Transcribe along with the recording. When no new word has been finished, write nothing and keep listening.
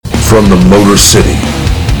From the Motor City,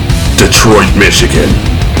 Detroit, Michigan,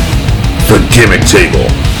 the Gimmick Table.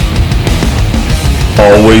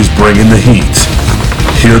 Always bringing the heat.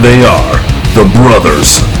 Here they are, the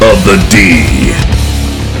Brothers of the D.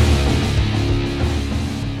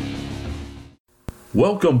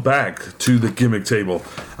 Welcome back to the Gimmick Table.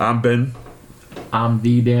 I'm Ben. I'm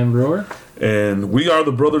the Dan Brewer. And we are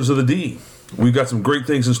the Brothers of the D. We've got some great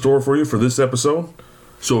things in store for you for this episode.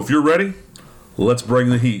 So if you're ready, let's bring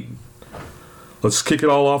the heat. Let's kick it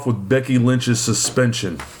all off with Becky Lynch's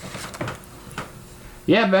suspension.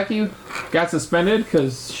 Yeah, Becky got suspended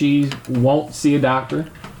because she won't see a doctor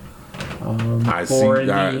I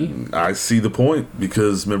see the point,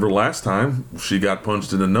 because remember last time she got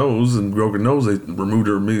punched in the nose and broke her nose. They removed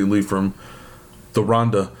her immediately from the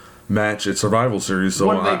Ronda match at Survival Series. So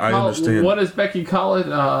I understand. What does Becky call it?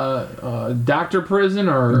 Doctor prison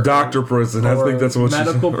or doctor prison? I think that's what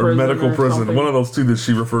medical prison. Or medical prison. Something. One of those two that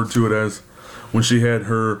she referred to it as when she had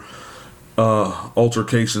her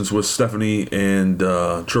altercations with Stephanie and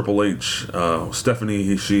Triple H.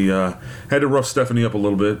 Stephanie, she had to rough Stephanie up a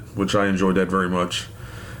little bit, which I enjoyed that very much.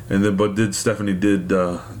 And then, but Stephanie did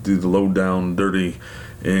do the low down dirty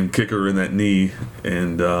and kick her in that knee,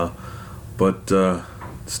 and but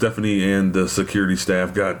Stephanie and the security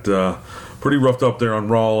staff got pretty roughed up there on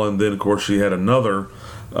Raw, and then of course she had another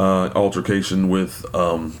altercation with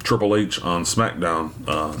Triple H on SmackDown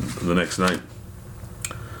the next night.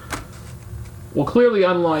 Well, clearly,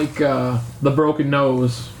 unlike the broken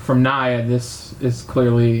nose from Nia, this is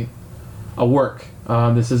clearly a work.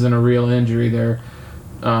 This isn't a real injury.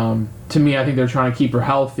 To me, I think they're trying to keep her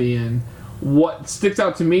healthy. And what sticks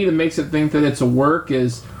out to me that makes it think that it's a work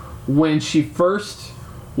is when she first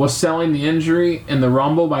was selling the injury in the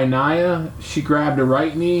Rumble by Nia, she grabbed her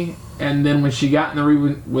right knee. And then when she got in the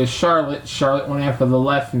ring with Charlotte went after the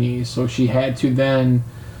left knee. So she had to then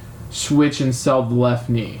switch and sell the left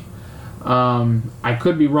knee. I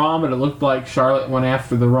could be wrong, but it looked like Charlotte went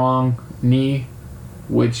after the wrong knee,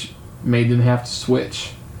 which made them have to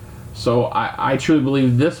switch. So I truly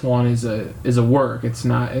believe this one is a work. It's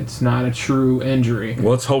not a true injury.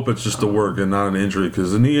 Well, let's hope it's just a work and not an injury,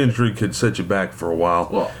 because the knee injury could set you back for a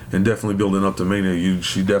while, and definitely building up to Mania.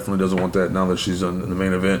 She definitely doesn't want that now that she's in the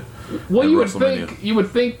main event. Well, you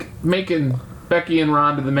would think making Becky and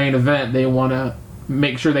Ronda the main event, they want to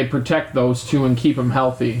make sure they protect those two and keep them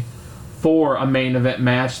healthy for a main event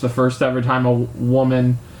match, the first ever time a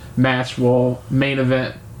woman match will main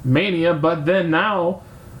event Mania. But then now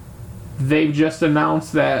they've just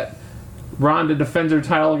announced that Ronda defends her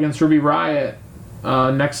title against Ruby Riott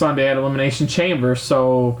next Sunday at Elimination Chamber.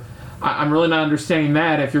 So I'm really not understanding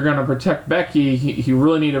that. If you're going to protect Becky, you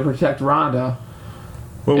really need to protect Ronda.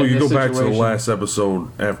 Well, we can go back to the last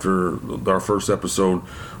episode after our first episode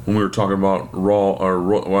when we were talking about Raw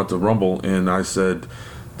or at the Rumble, and I said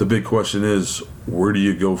the big question is, where do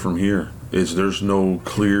you go from here? There was no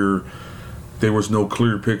clear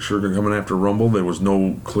picture coming after Rumble. There was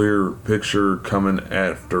no clear picture coming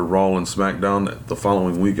after Raw and SmackDown the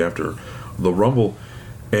following week after the Rumble.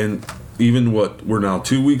 And even we're now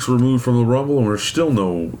 2 weeks removed from the Rumble, and there's still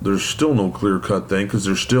no clear cut thing, because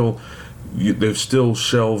they've still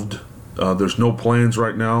shelved. There's no plans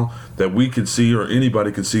right now that we could see or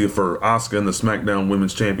anybody could see for Asuka and the SmackDown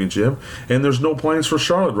Women's Championship, and there's no plans for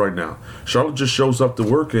Charlotte right now. Charlotte just shows up to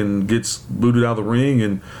work and gets booted out of the ring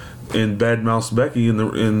and badmouths Becky,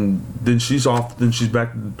 and then she's off. Then she's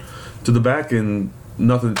back to the back and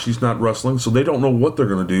nothing. She's not wrestling, so they don't know what they're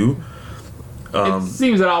going to do. It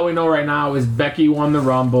seems that all we know right now is Becky won the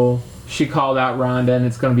Rumble. She called out Ronda, and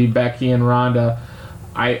it's going to be Becky and Ronda.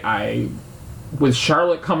 With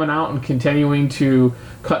Charlotte coming out and continuing to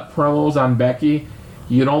cut promos on Becky,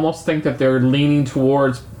 you'd almost think that they're leaning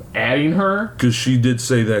towards adding her. Because she did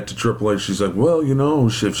say that to Triple H. She's like, well,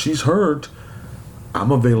 if she's hurt,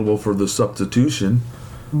 I'm available for the substitution.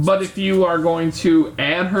 But if you are going to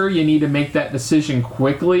add her, you need to make that decision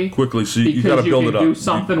quickly. So you got to build it up. Because you can do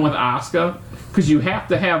something with Asuka. Because you have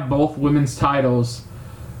to have both women's titles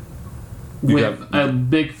with a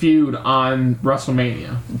big feud on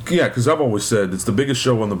WrestleMania. Yeah, because I've always said it's the biggest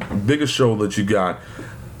show that you got.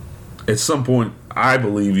 At some point, I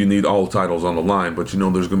believe you need all titles on the line, but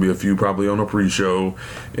there's going to be a few probably on a pre-show,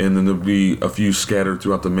 and then there'll be a few scattered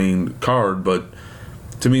throughout the main card. But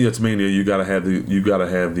to me, that's Mania. You got to have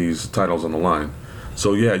these titles on the line.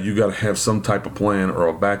 So yeah, you got to have some type of plan or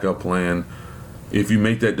a backup plan. If you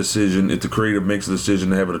make that decision, if the creative makes the decision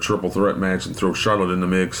to have it a triple threat match and throw Charlotte in the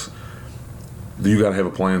mix, you got to have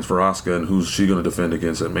a plan for Asuka and who's she going to defend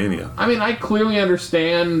against at Mania. I mean, I clearly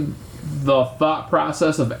understand the thought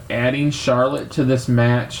process of adding Charlotte to this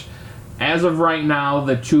match as of right now,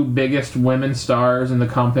 the two biggest women stars in the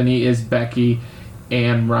company is Becky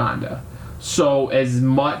and Ronda. So as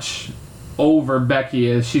much over Becky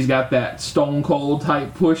is, she's got that Stone Cold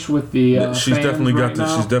type push with the she's fans definitely right got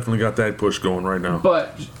now. She's definitely got that push going right now.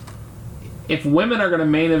 But if women are going to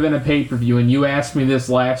main event a pay-per-view, and you asked me this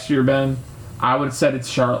last year, Ben, I would have said it's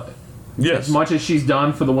Charlotte. Yes. As much as she's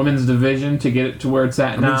done for the women's division to get it to where it's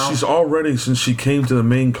at now. I mean, she's already, since she came to the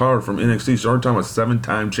main card from NXT, she's already talking about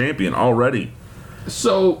 7-time champion already.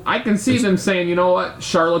 So I can see them saying, you know what,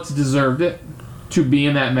 Charlotte's deserved it to be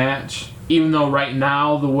in that match. Even though right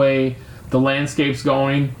now, the way the landscape's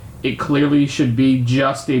going, it clearly should be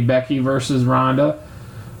just a Becky versus Ronda.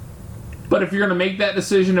 But if you're going to make that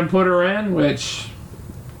decision and put her in, which,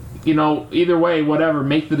 you know, either way, whatever,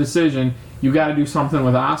 make the decision, you got to do something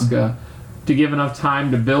with Asuka to give enough time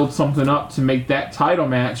to build something up to make that title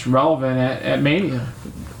match relevant at Mania.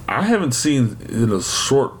 I haven't seen in a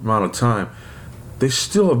short amount of time, they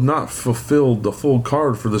still have not fulfilled the full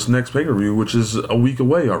card for this next pay-per-view, which is a week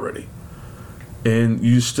away already. And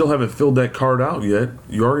you still haven't filled that card out yet.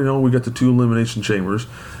 You already know we got the 2 Elimination Chambers.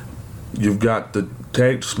 You've got the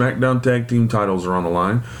SmackDown Tag Team titles are on the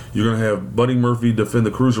line. You're going to have Buddy Murphy defend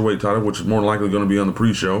the Cruiserweight title, which is more likely going to be on the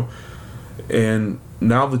pre-show. And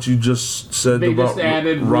now that you just said they about just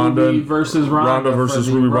added Ronda versus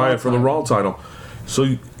Ruby Riott for the Raw title.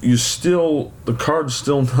 So you still, the card's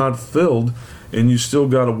still not filled, and you still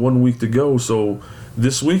got a 1 week to go. So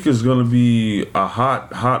this week is going to be a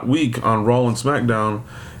hot week on Raw and SmackDown,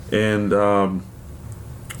 and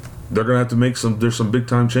they're going to have to make there's some big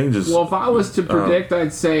time changes. Well, if I was to predict,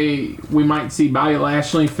 I'd say we might see Bobby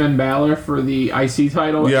Lashley, Finn Balor for the IC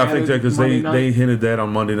title. Yeah, I think that because they hinted that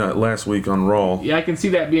on Monday night last week on Raw. Yeah, I can see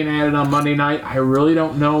that being added on Monday night. I really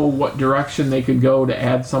don't know what direction they could go to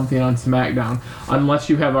add something on SmackDown, unless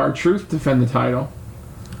you have R-Truth defend the title.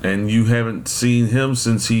 And you haven't seen him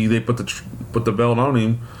since they put the belt on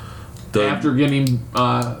him. After getting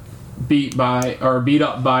beat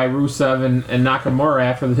up by Rusev and Nakamura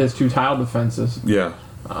after his 2 title defenses. Yeah.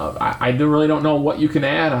 I really don't know what you can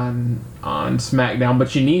add on SmackDown,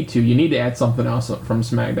 but you need to add something else from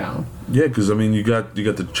SmackDown. Yeah, because I mean you got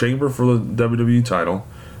the Chamber for the WWE title,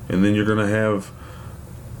 and then you're gonna have.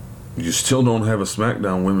 You still don't have a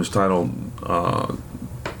SmackDown Women's title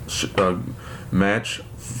match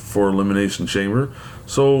for Elimination Chamber,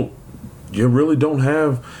 so you really don't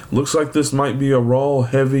have. Looks like this might be a Raw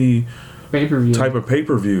heavy pay-per-view type of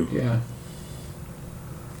pay-per-view.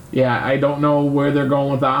 Yeah, I don't know where they're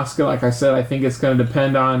going with Asuka. Like I said, I think it's going to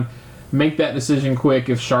depend on. Make that decision quick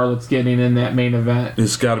if Charlotte's getting in that main event.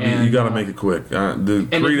 It's got to be. You got to make it quick. The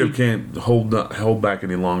creative can't hold back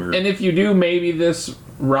any longer. And if you do, maybe this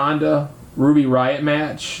Ronda Ruby Riott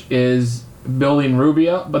match is building Ruby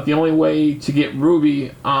up. But the only way to get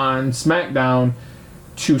Ruby on SmackDown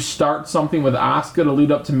to start something with Asuka to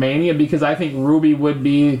lead up to Mania, because I think Ruby would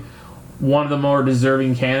be one of the more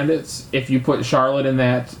deserving candidates if you put Charlotte in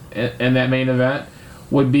that main event,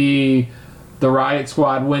 would be the Riot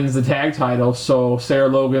Squad wins the tag title, so Sarah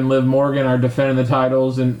Logan, Liv Morgan are defending the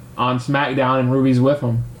titles on SmackDown, and Ruby's with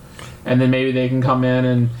them. And then maybe they can come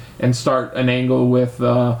in and start an angle with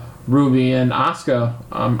Ruby and Asuka.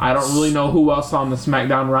 I don't really know who else on the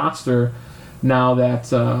SmackDown roster now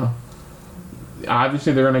that...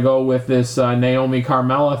 obviously, they're going to go with this Naomi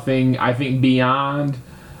Carmella thing, I think, beyond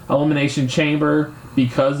Elimination Chamber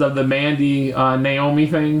because of the Mandy Naomi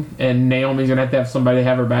thing, and Naomi's going to have somebody to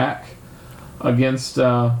have her back against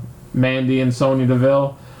Mandy and Sonya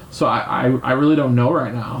Deville. So I really don't know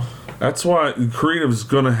right now. That's why creative is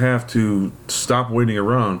going to have to stop waiting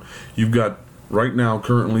around. You've got, right now,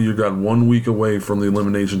 currently, you've got 1 week away from the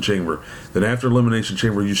Elimination Chamber. Then after Elimination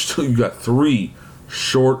Chamber, you've got 3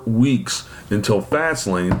 short weeks until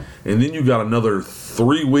Fastlane, and then you got another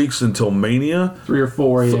 3 weeks until Mania. 3 or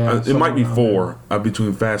 4, yeah. It might be 4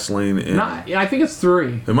 between Fastlane and... I think it's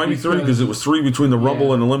 3. It might be 3 because it was 3 between the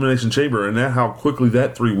Rumble and Elimination Chamber, and that how quickly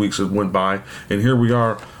that 3 weeks went by, and here we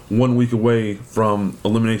are 1 week away from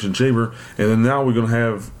Elimination Chamber, and then now we're going to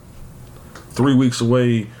have 3 weeks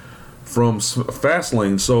away from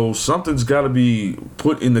Fastlane, so something's got to be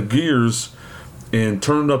put in the gears and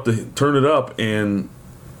turn it up and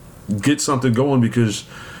get something going, because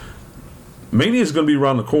Mania is going to be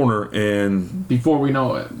around the corner, and before we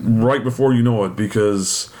know it, right before you know it,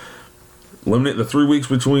 because the 3 weeks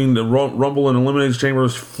between the Rumble and Elimination Chamber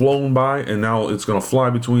has flown by, and now it's going to fly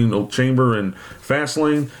between Chamber and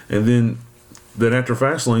Fastlane, and then after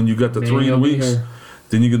Fastlane you got the Mania 3 weeks.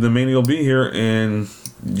 Then you get the Mania will be here, and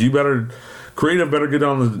you better. Creative better get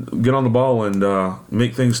on the ball and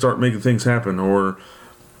start making things happen, or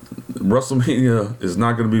WrestleMania is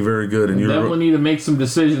not going to be very good, and you definitely need to make some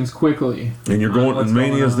decisions quickly. And you're going, and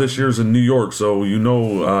Mania's this year's in New York, so you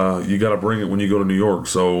got to bring it when you go to New York.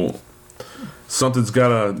 So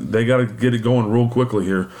they got to get it going real quickly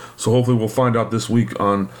here. So hopefully we'll find out this week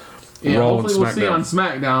on Raw and SmackDown. We'll see on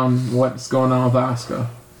SmackDown what's going on with Asuka.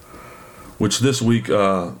 Which this week,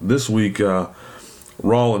 Raw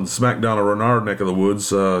and SmackDown are in our neck of the woods.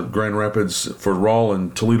 Grand Rapids for Raw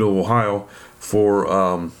and Toledo, Ohio for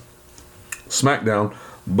SmackDown.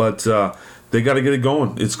 But they got to get it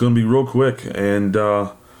going. It's going to be real quick and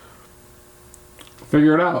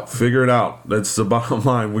figure it out. Figure it out. That's the bottom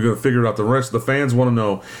line. We're going to figure it out. The rest of the fans want to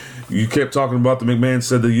know. You kept talking about the McMahon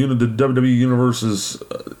said the WWE universe is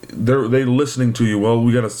they listening to you. Well,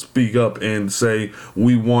 we got to speak up and say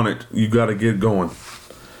we want it. You got to get going.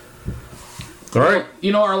 All right.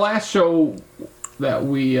 Our last show that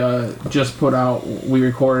we just put out, we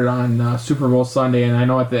recorded on Super Bowl Sunday, and I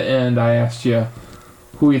know at the end I asked you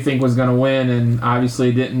who you think was going to win, and obviously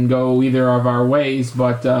it didn't go either of our ways,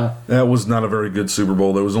 but that was not a very good Super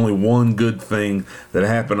Bowl. There was only one good thing that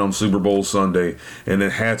happened on Super Bowl Sunday, and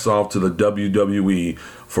then hats off to the WWE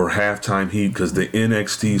for halftime heat because the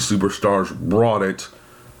NXT superstars brought it.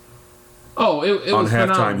 Oh, it on was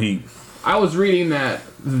halftime phenomenal. heat. I was reading that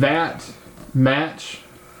match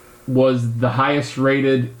was the highest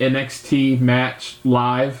rated NXT match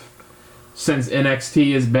live since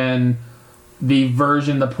NXT has been the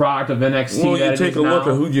product of NXT. Well, that you take a look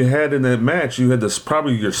at who you had in that match. You had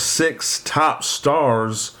probably your 6 top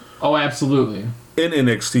stars. Oh, absolutely. In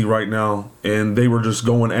NXT right now, and they were just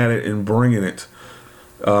going at it and bringing it.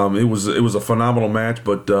 It was a phenomenal match,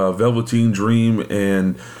 but Velveteen Dream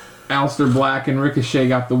and Aleister Black and Ricochet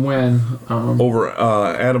got the win over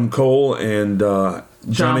Adam Cole and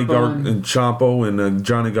Johnny Ciampa and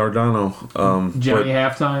Johnny Gargano. Johnny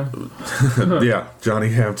Halftime. Yeah,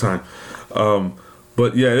 Johnny Halftime.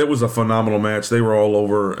 But yeah, it was a phenomenal match. They were all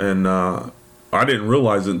over, and I didn't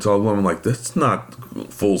realize it until I'm like, that's not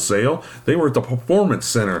Full Sail. They were at the Performance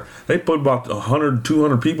Center. They put about 100,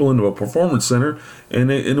 200 people into a Performance Center, and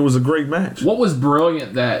it was a great match. What was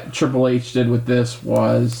brilliant that Triple H did with this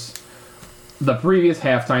was the previous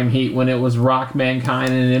halftime heat when it was Rock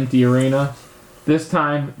Mankind in an empty arena. This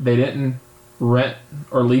time, they didn't rent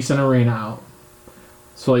or lease an arena out.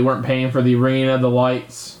 So they weren't paying for the arena, the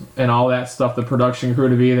lights, and all that stuff, the production crew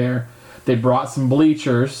to be there. They brought some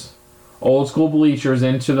bleachers, old school bleachers,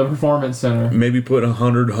 into the Performance Center. Maybe put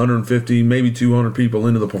 100, 150, maybe 200 people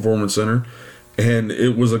into the Performance Center. And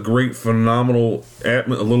it was a great, phenomenal, a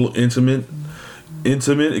little intimate.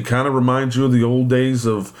 It kind of reminds you of the old days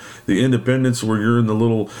of the independents where you're in the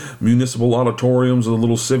little municipal auditoriums or the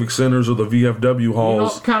little civic centers or the VFW halls. You know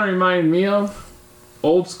what kind of reminded me of?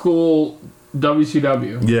 Old school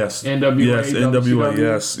WCW. Yes. NWA. Yes, NWA.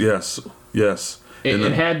 Yes.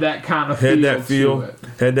 It had that kind of feel.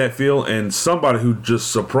 Had that feel, and somebody who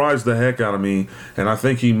just surprised the heck out of me, and I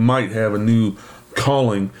think he might have a new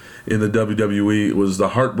calling in the WWE, was the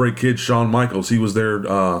Heartbreak Kid, Shawn Michaels. He was there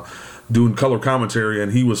doing color commentary,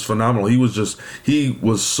 and he was phenomenal.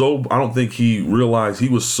 I don't think he realized he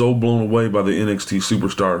was so blown away by the NXT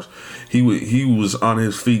superstars. He was on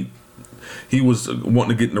his feet. He was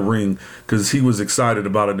wanting to get in the ring because he was excited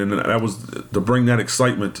about it, and that was to bring that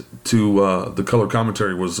excitement to the color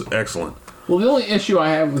commentary was excellent. Well, the only issue I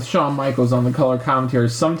have with Shawn Michaels on the color commentary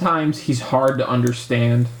is sometimes he's hard to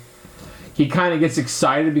understand. He kind of gets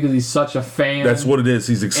excited because he's such a fan. That's what it is.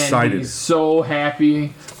 He's excited. And he's so happy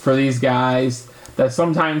for these guys that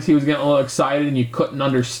sometimes he was getting a little excited and you couldn't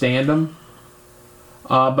understand him.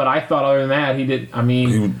 But I thought other than that, he did. I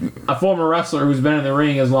mean, a former wrestler who's been in the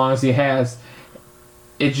ring as long as he has,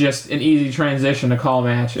 it's just an easy transition to call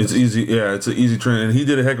matches. It's easy. Yeah, it's an easy transition. And he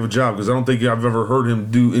did a heck of a job because I don't think I've ever heard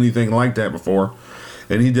him do anything like that before.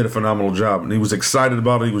 And he did a phenomenal job. And he was excited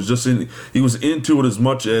about it. He was into it as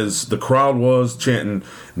much as the crowd was, chanting,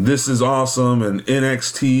 "This is awesome," and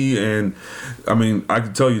NXT. And I mean, I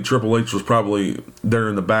can tell you Triple H was probably there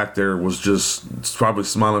in the back there, was just probably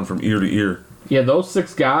smiling from ear to ear. Yeah, those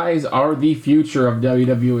 6 guys are the future of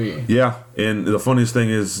WWE. Yeah, and the funniest thing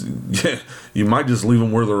is, you might just leave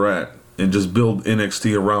them where they're at and just build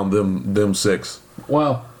NXT around them 6.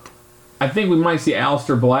 Well, I think we might see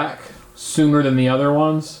Aleister Black sooner than the other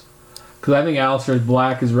ones, because I think Aleister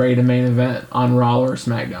Black is ready to main event on Raw or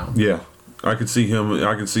SmackDown. Yeah, I could see him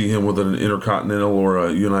with an Intercontinental or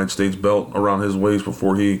a United States belt around his waist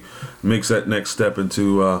before he makes that next step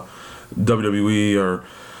into WWE or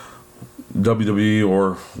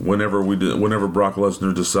whenever Brock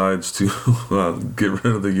Lesnar decides to get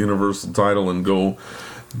rid of the Universal title and go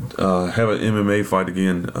have an MMA fight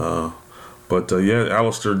again. But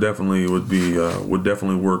Alistair definitely would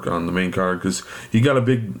definitely work on the main card because he got a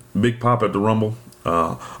big pop at the Rumble.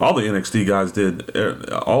 All the NXT guys did,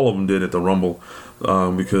 all of them did at the Rumble,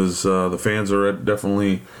 because the fans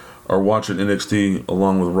definitely are watching NXT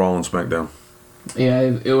along with Raw and SmackDown. Yeah,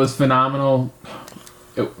 it was phenomenal.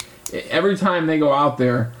 Every time they go out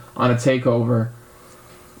there on a takeover,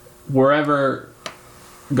 wherever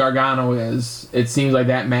Gargano is, it seems like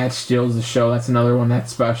that match steals the show. That's another one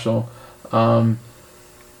that's special. How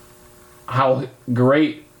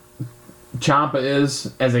great Ciampa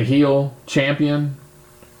is as a heel champion.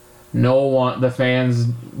 The fans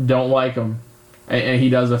don't like him, and he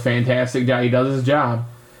does a fantastic job. He does his job.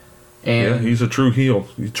 And he's a true heel.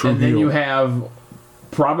 Then you have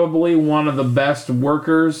probably one of the best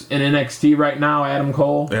workers in NXT right now, Adam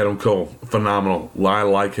Cole. Adam Cole, phenomenal. I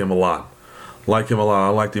like him a lot. I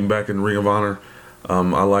liked him back in Ring of Honor.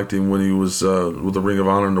 I liked him when he was with the Ring of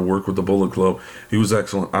Honor and to work with the Bullet Club. He was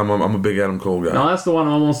excellent. I'm a big Adam Cole guy. Now that's the one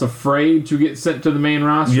I'm almost afraid to get sent to the main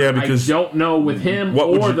roster. Yeah, because I don't know with him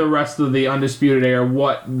or the rest of the Undisputed Era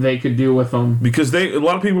what they could do with him. Because a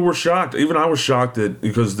lot of people were shocked. Even I was shocked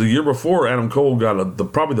because the year before Adam Cole got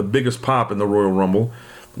probably the biggest pop in the Royal Rumble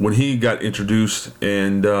when he got introduced,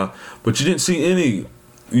 and but you didn't see any.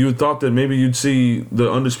 You had thought that maybe you'd see the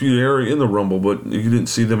Undisputed Era in the Rumble, but you didn't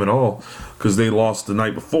see them at all because they lost the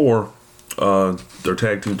night before their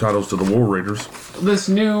tag team titles to the War Raiders. This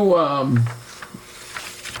new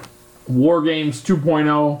War Games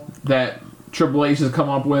 2.0 that Triple H has come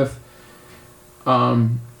up with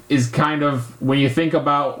is kind of, when you think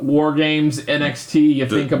about War Games NXT, you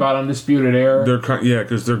think about Undisputed Era.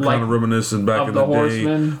 Because they're kind of reminiscent back in the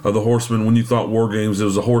day of the Horsemen. When you thought War Games, it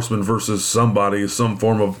was a Horseman versus somebody, some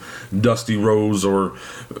form of Dusty Rose or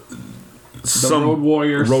some Road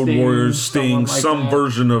Warriors, Sting, some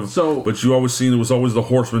version of. But you always seen it was always the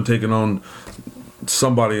Horseman taking on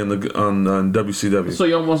somebody on WCW. So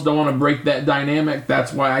you almost don't want to break that dynamic.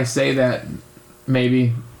 That's why I say that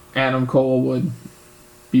maybe Adam Cole would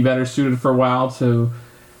be better suited for a while to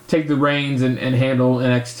take the reins and handle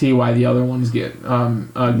NXT while the other ones get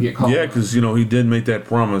called. Yeah, because he did make that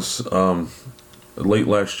promise late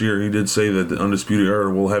last year. He did say that the Undisputed Era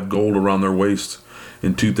will have gold around their waist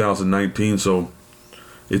in 2019. So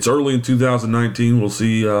it's early in 2019. We'll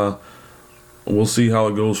see how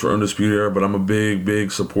it goes for Undisputed Era. But I'm a big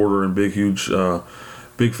supporter and big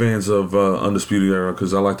fans of Undisputed Era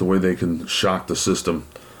because I like the way they can shock the system.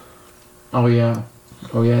 Oh yeah,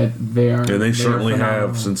 they are. And they certainly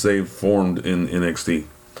have since they've formed in NXT.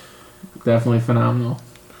 Definitely phenomenal.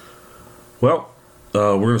 Well,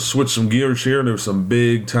 we're going to switch some gears here. There's some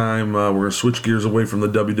big time. We're going to switch gears away from the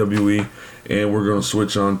WWE, and we're going to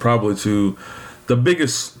switch on probably to the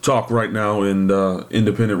biggest talk right now in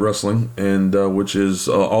independent wrestling, and which is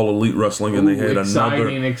All Elite Wrestling. And they had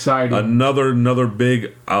another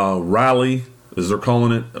big rally, as they're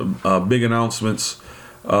calling it, big announcements.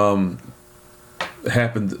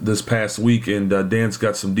 Happened this past week, and Dan's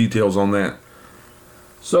got some details on that.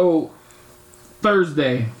 So, last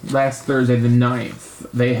Thursday the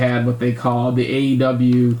 9th, they had what they call the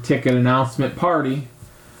AEW ticket announcement party.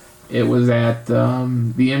 It was at the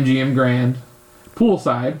MGM Grand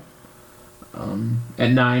poolside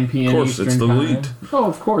at 9 p.m. Eastern Of course, it's the time. Elite. Oh,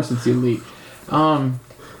 of course, it's the Elite.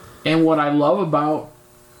 And what I love about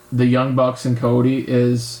the Young Bucks and Cody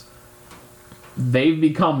is they've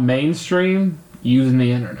become mainstream using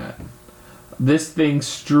the internet. This thing,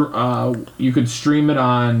 you could stream it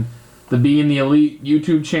on the Being the Elite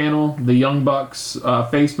YouTube channel, the Young Bucks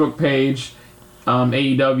Facebook page,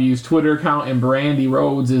 AEW's Twitter account, and Brandy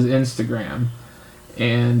Rhodes' Instagram.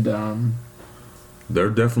 And they're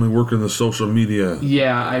definitely working the social media.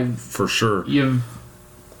 Yeah, for sure.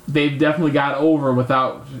 They've definitely got over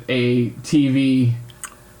without a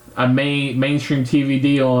mainstream TV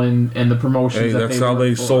deal and the promotions. Hey, that's how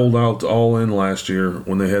they sold out All In last year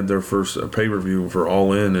when they had their first pay-per-view for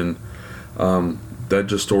All In, and that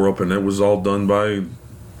just tore up, and it was all done by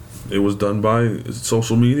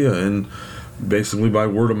social media and basically by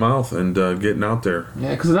word of mouth and getting out there.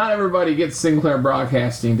 Yeah, because not everybody gets Sinclair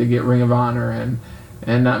Broadcasting to get Ring of Honor, and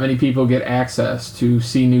not many people get access to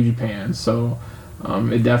see New Japan. So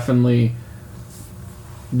it definitely,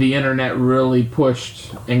 the internet really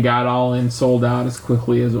pushed and got All In sold out as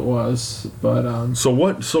quickly as it was. But so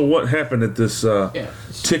what happened at this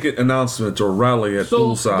ticket announcement or rally at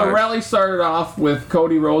poolside? The rally started off with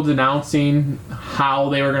Cody Rhodes announcing how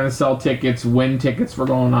they were going to sell tickets, when tickets were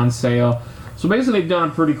going on sale. So basically, they've done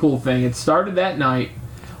a pretty cool thing. It started that night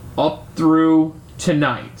up through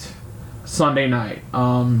tonight, Sunday night.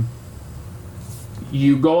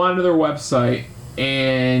 You go onto their website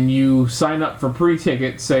and you sign up for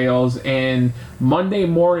pre-ticket sales, and Monday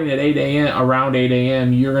morning at 8 a.m., around 8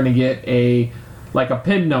 a.m., you're going to get a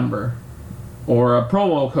PIN number or a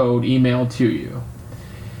promo code emailed to you.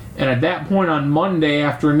 And at that point on Monday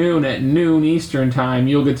afternoon at noon Eastern time,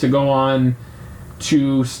 you'll get to go on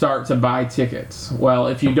to start to buy tickets. Well,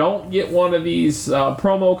 if you don't get one of these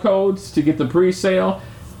promo codes to get the pre-sale,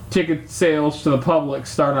 ticket sales to the public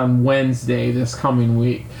start on Wednesday this coming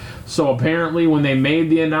week. So apparently, when they made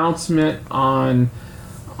the announcement on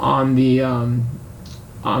the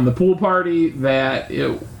pool party, that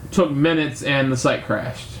it took minutes and the site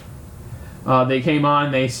crashed. They came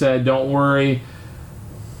on, they said, "Don't worry,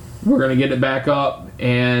 we're gonna get it back up,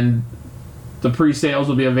 and the pre-sales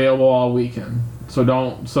will be available all weekend. So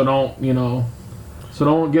don't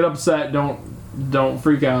get upset. Don't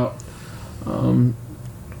freak out."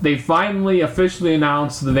 They finally officially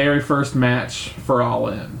announced the very first match for All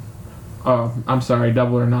In.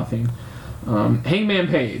 Double or Nothing. Hangman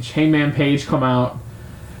Page come out,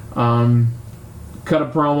 cut a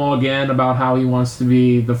promo again about how he wants to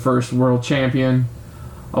be the first world champion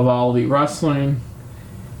of All Elite Wrestling.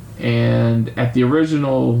 And at the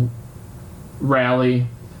original rally,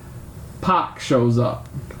 Pac shows up,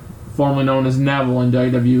 formerly known as Neville in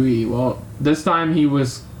WWE. Well, this time it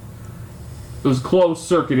was closed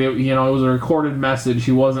circuit. It was a recorded message.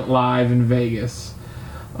 He wasn't live in Vegas.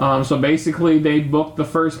 So basically, they booked the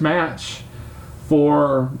first match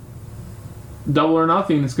for Double or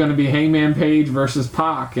Nothing. It's going to be Hangman Page versus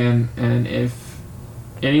Pac. And if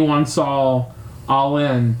anyone saw All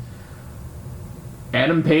In,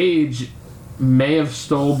 Adam Page may have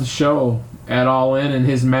stole the show at All In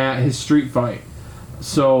his street fight.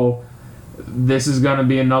 So this is going to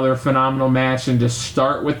be another phenomenal match, and to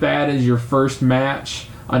start with that as your first match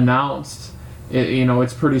announced,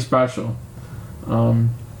 it's pretty special.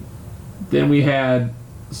 Then we had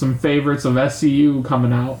some favorites of SCU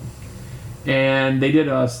coming out, and they did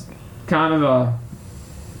a kind of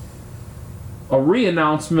a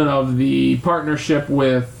re-announcement of the partnership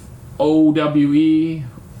with OWE,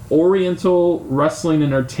 Oriental Wrestling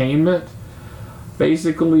Entertainment.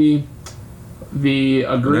 Basically, the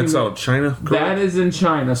agreement... And that's out of China, correct? That is in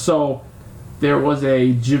China. So there was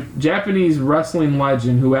a Japanese wrestling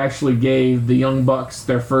legend who actually gave the Young Bucks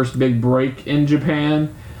their first big break in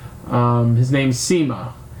Japan. His name's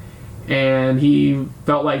Sema. And he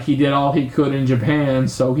felt like he did all he could in Japan,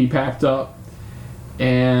 so he packed up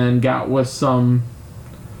and got with some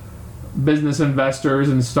business investors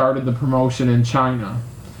and started the promotion in China.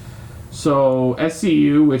 So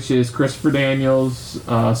SCU, which is Christopher Daniels,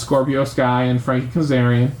 Scorpio Sky, and Frankie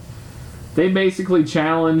Kazarian, they basically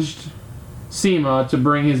challenged Sema to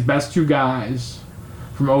bring his best two guys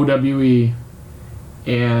from OWE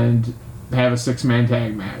and have a six-man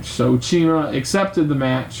tag match. So Sema accepted the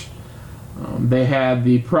match. They had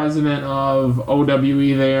the president of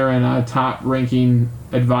OWE there and a top-ranking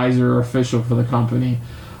advisor or official for the company.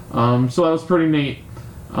 So that was pretty neat.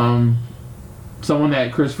 Someone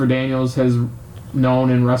that Christopher Daniels has known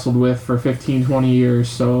and wrestled with for 15, 20 years.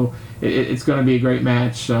 So it's going to be a great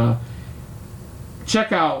match.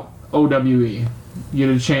 Check out OWE. Get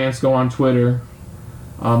a chance, go on Twitter,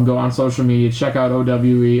 go on social media, check out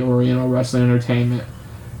OWE, Oriental Wrestling Entertainment.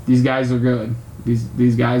 These guys are good.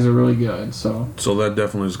 These guys are really good. So that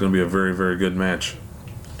definitely is going to be a very, very good match.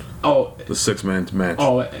 Oh, the six-man match.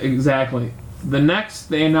 Oh, exactly. The next,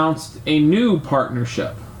 they announced a new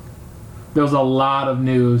partnership. There was a lot of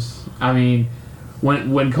news. I mean,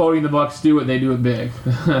 when Cody and the Bucks do it, they do it big.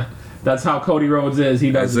 That's how Cody Rhodes is.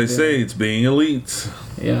 He does. As they say, it's being elite.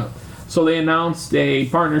 Yeah. So they announced a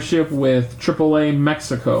partnership with AAA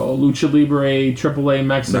Mexico, Lucha Libre AAA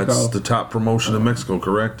Mexico. That's the top promotion in Mexico,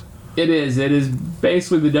 correct? It is. It is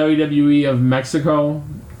basically the WWE of Mexico.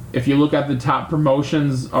 If you look at the top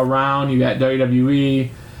promotions around, you got WWE,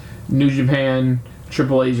 New Japan,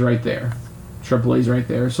 AAA's right there. AAA's right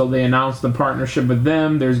there. So they announced the partnership with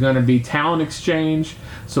them. There's going to be talent exchange.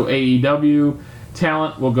 So AEW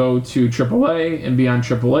talent will go to AAA and be on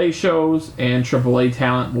AAA shows, and AAA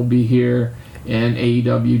talent will be here in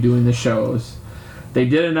AEW doing the shows. They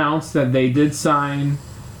did announce that they did sign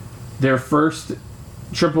their first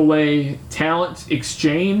AAA talent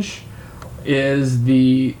exchange is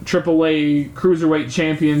the AAA Cruiserweight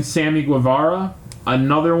Champion Sammy Guevara.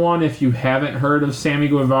 Another one, if you haven't heard of Sammy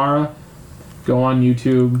Guevara, go on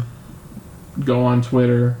YouTube, go on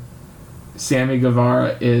Twitter. Sammy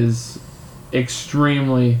Guevara is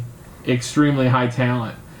extremely, extremely high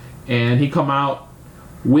talent. And he come out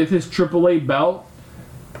with his AAA belt.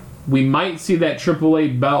 We might see that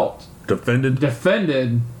AAA belt defended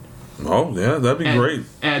Oh yeah, that'd be great.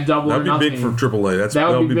 At Double or Nothing. That'd be big for AAA. That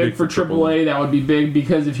would be big for AAA. That would be big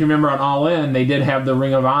because if you remember on All In, they did have the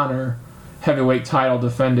Ring of Honor heavyweight title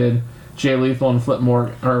defended. Jay Lethal and Flip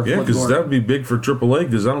Morgan. Yeah, because that would be big for AAA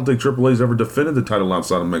because I don't think AAA's ever defended the title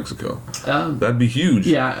outside of Mexico. That'd be huge.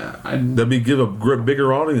 Yeah. That'd be give a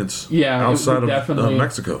bigger audience outside of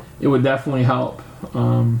Mexico. It would definitely help.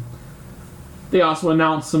 They also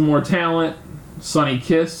announced some more talent. Sonny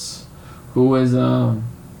Kiss, who is...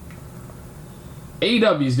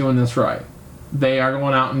 AEW's doing this right. They are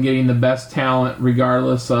going out and getting the best talent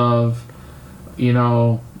regardless of,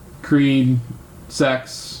 creed,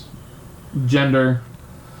 sex, gender.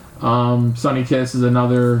 Sonny Kiss is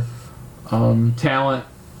another talent,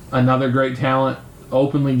 another great talent,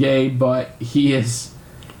 openly gay, but he's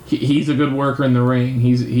a good worker in the ring.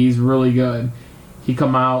 He's really good. He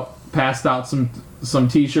come out, passed out some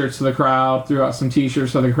t-shirts to the crowd, threw out some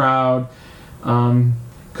t-shirts to the crowd,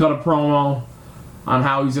 cut a promo on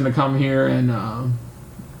how he's going to come here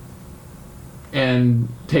and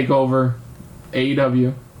take over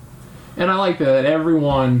AEW. And I like that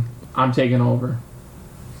everyone, I'm taking over.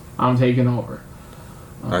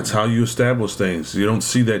 That's how you establish things. You don't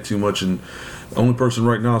see that too much. And the only person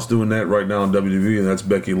right now that's doing that right now in WWE, and that's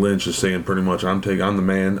Becky Lynch, is saying pretty much, I'm the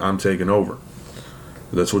man, I'm taking over.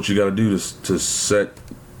 That's what you got to do to set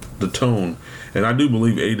the tone. And I do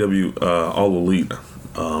believe AEW All Elite.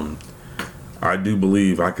 I do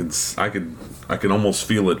believe I can almost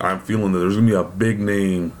feel it. I'm feeling that there's gonna be a big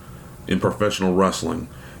name in professional wrestling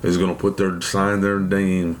is gonna sign their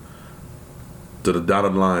name to the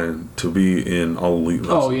dotted line to be in All Elite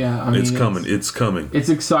Wrestling. Oh yeah, I mean, it's coming. It's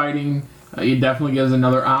exciting. It definitely gives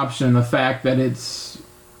another option. The fact that it's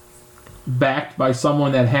backed by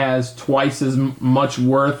someone that has twice as much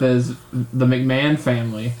worth as the McMahon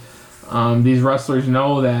family. These wrestlers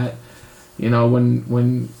know that,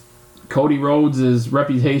 when Cody Rhodes'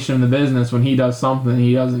 reputation in the business, when he does something,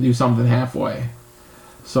 he doesn't do something halfway.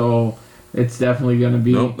 So it's definitely going to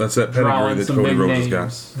be that's that pedigree that Cody Rhodes has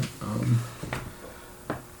got.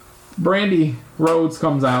 Brandy Rhodes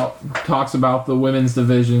comes out, talks about the women's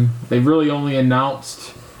division. They've really only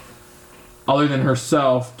announced, other than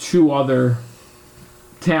herself, 2 other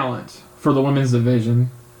talent for the women's division,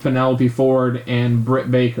 Penelope Ford and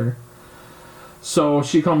Britt Baker. So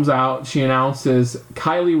she comes out, she announces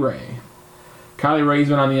Kylie Rae. Kylie Rae's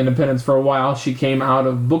been on the independents for a while. She came out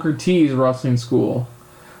of Booker T's wrestling school,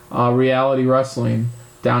 Reality Wrestling,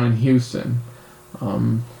 down in Houston.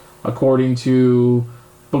 According to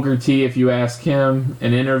Booker T, if you ask him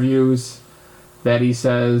in interviews, that he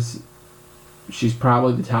says she's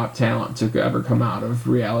probably the top talent to ever come out of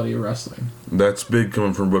Reality Wrestling. That's big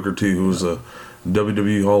coming from Booker T, who's a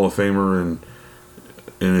WWE Hall of Famer and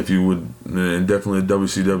if you would, and definitely a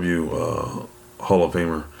WCW Hall of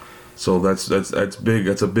Famer. So that's big.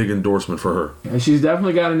 That's a big endorsement for her. Yeah, she's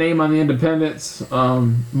definitely got a name on the independents.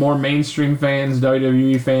 More mainstream fans,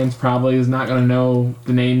 WWE fans, probably is not going to know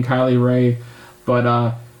the name Kylie Rae,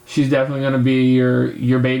 but she's definitely going to be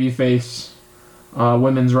your babyface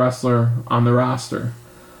women's wrestler on the roster.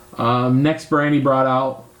 Next, Brandy brought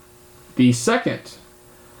out the second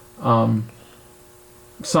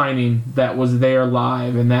signing that was there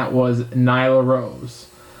live, and that was Nyla Rose.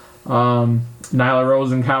 Nyla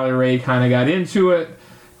Rose and Kylie Rae kind of got into it.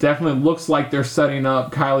 Definitely looks like they're setting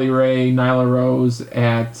up Kylie Rae, Nyla Rose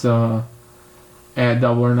at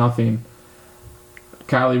Double or Nothing.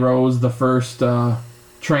 Kylie Rose, the first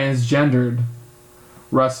transgendered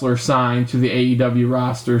wrestler signed to the AEW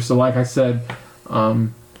roster. So like I said,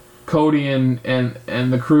 Cody and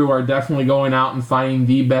the crew are definitely going out and finding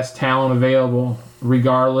the best talent available,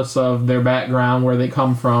 regardless of their background, where they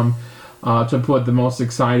come from, to put the most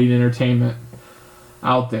exciting entertainment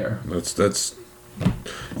out there. That's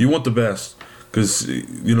you want the best, because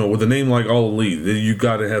with a name like All Elite, you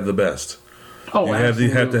got to have the best. Oh, you have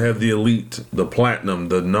to have the elite, the platinum,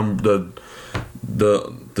 the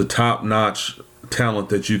top notch talent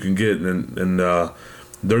that you can get, and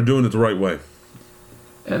they're doing it the right way.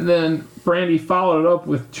 And then Brandy followed it up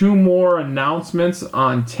with 2 more announcements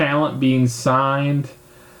on talent being signed.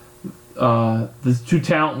 The 2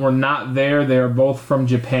 talent were not there. They are both from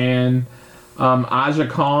Japan. Aja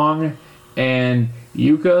Kong and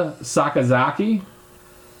Yuka Sakazaki.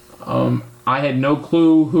 I had no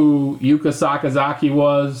clue who Yuka Sakazaki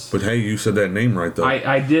was. But hey, you said that name right, though.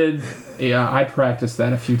 I did. Yeah, I practiced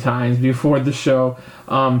that a few times before the show.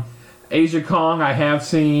 Aja Kong, I have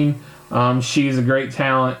seen. She's a great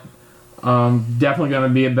talent. Definitely going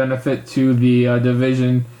to be a benefit to the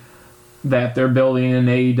division that they're building in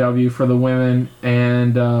AEW for the women. And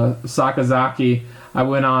and Sakazaki. I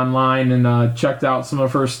went online and checked out some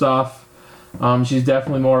of her stuff. She's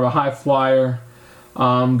definitely more of a high flyer.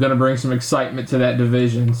 Going to bring some excitement to that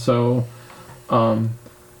division. So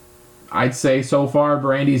I'd say so far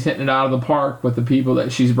Brandy's hitting it out of the park with the people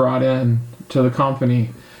that she's brought in to the company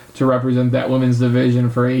to represent that women's division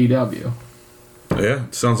for AEW. Yeah,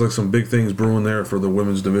 it sounds like some big things brewing there for the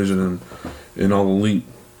women's division and in All Elite.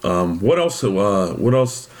 What else?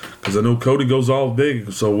 Because I know Cody goes all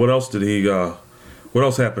big. So what else did he? What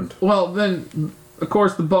else happened? Well, then of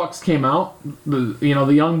course the Bucks came out. The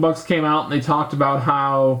Young Bucks came out and they talked about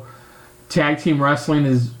how tag team wrestling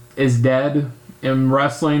is dead in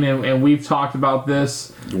wrestling, and we've talked about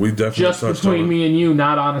this. We definitely just between me and you,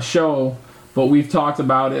 not on a show. But we've talked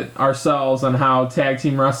about it ourselves on how tag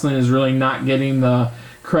team wrestling is really not getting the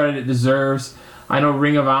credit it deserves. I know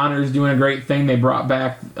Ring of Honor is doing a great thing. They brought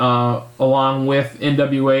back, along with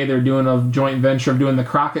NWA, they're doing a joint venture of doing the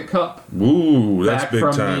Crockett Cup. Ooh, that's big time.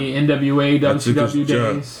 Back from the NWA, WCW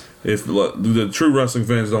days. If the true wrestling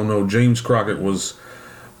fans don't know, James Crockett was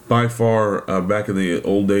by far, back in the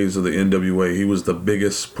old days of the NWA, he was the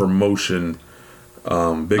biggest promotion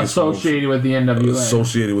associated with the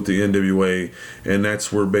NWA, and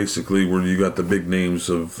that's where you got the big names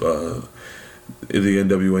of the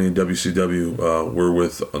NWA and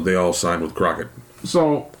WCW they all signed with Crockett.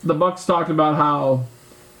 So the Bucks talked about how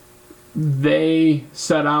they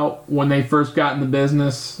set out when they first got in the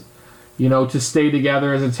business, to stay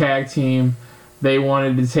together as a tag team. They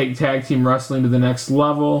wanted to take tag team wrestling to the next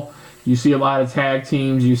level. You see a lot of tag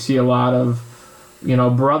teams, you see a lot of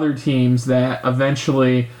brother teams that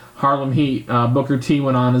eventually Harlem Heat, Booker T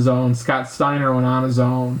went on his own, Scott Steiner went on his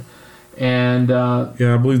own, and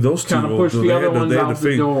I believe those two kind of pushed the other ones out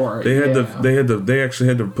the door. They actually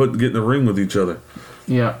had to get in the ring with each other.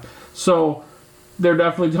 Yeah, so they're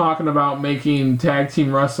definitely talking about making tag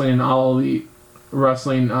team wrestling and All Elite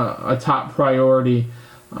wrestling a top priority.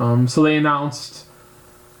 So they announced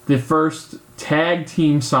the first tag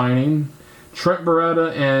team signing. Trent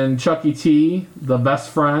Beretta and Chucky T, the best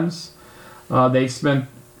friends. They spent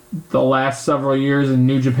the last several years in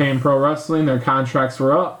New Japan Pro Wrestling. Their contracts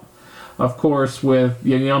were up. Of course, with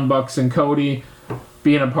the Young Bucks and Cody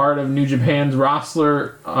being a part of New Japan's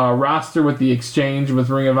roster with the exchange with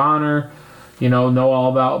Ring of Honor. Know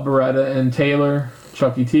all about Beretta and Taylor,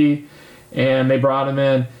 Chucky T. And they brought him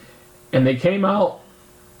in. And they came out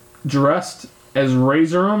dressed as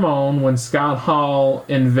Razor Ramon when Scott Hall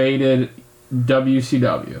invaded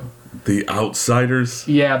WCW. The Outsiders?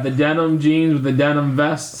 Yeah, the denim jeans with the denim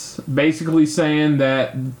vests, basically saying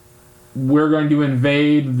that we're going to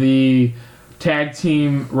invade the tag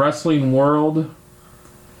team wrestling world,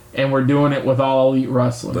 and we're doing it with All Elite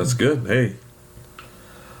Wrestling. That's good. Hey.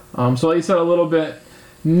 So they said a little bit.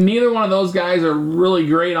 Neither one of those guys are really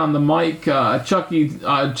great on the mic.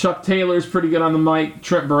 Chuck Taylor's pretty good on the mic.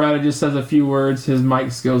 Trent Beretta just says a few words. His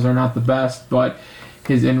mic skills are not the best, but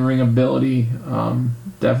his in-ring ability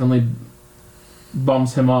definitely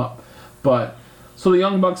bumps him up. But so the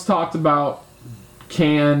Young Bucks talked about,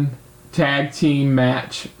 can tag team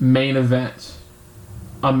match main event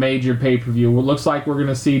a major pay-per-view? It looks like we're going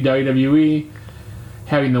to see WWE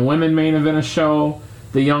having the women main event a show.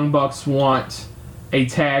 The Young Bucks want a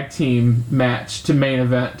tag team match to main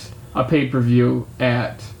event a pay-per-view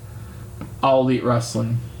at All Elite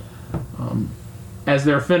Wrestling. As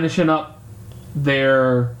they're finishing up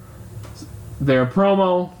their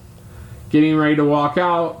promo, getting ready to walk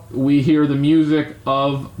out, we hear the music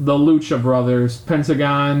of the Lucha Brothers,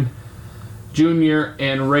 Pentagon Jr.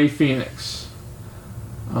 and Rey Fenix.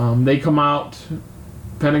 They come out.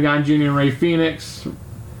 Pentagon Jr. and Rey Fenix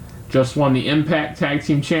just won the Impact Tag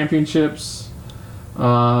Team Championships.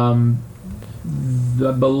 I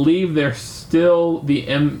believe they're still the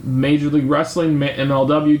Major League Wrestling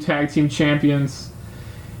MLW Tag Team Champions.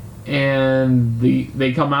 And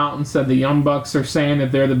they come out and said the Young Bucks are saying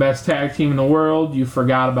that they're the best tag team in the world. You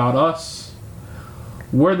forgot about us.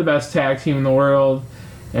 We're the best tag team in the world.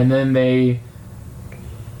 And then they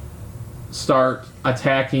start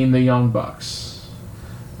attacking the Young Bucks.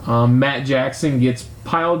 Matt Jackson gets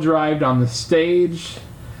pile-drived on the stage.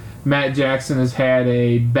 Matt Jackson has had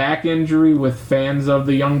a back injury, with fans of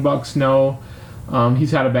the Young Bucks know.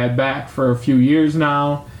 He's had a bad back for a few years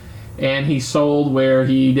now. And he sold where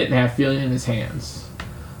he didn't have feeling in his hands.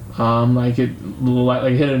 Like it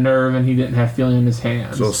hit a nerve and he didn't have feeling in his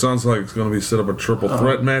hands. So it sounds like it's going to be set up a triple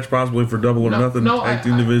threat match, possibly for Double or Nothing tag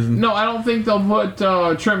team division. No, I don't think they'll put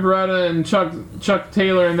Trent Beretta and Chuck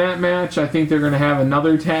Taylor in that match. I think they're going to have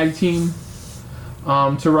another tag team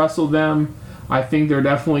to wrestle them. I think they're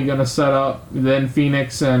definitely going to set up then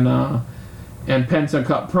Phoenix and and Penta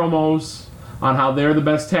cut promos on how they're the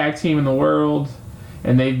best tag team in the world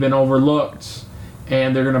and they've been overlooked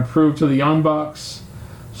and they're going to prove to the Young Bucks.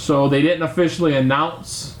 So they didn't officially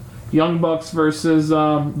announce Young Bucks versus the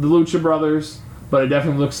Lucha Brothers, but it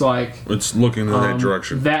definitely looks like it's looking in that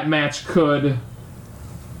direction. That match could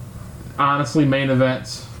honestly main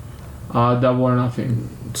event Double or Nothing.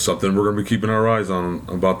 Something we're going to be keeping our eyes on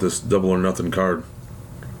about this Double or Nothing card.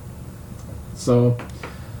 So,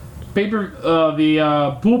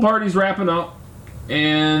 the pool party's wrapping up,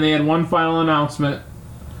 and they had one final announcement.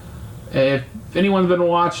 If anyone's been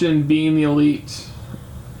watching Being the Elite,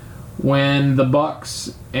 when the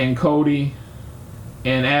Bucks and Cody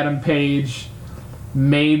and Adam Page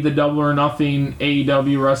made the Double or Nothing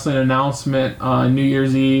AEW wrestling announcement on New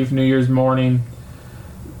Year's Eve, New Year's morning,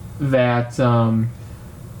 that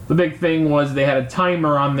the big thing was they had a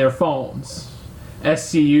timer on their phones.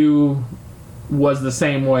 SCU was the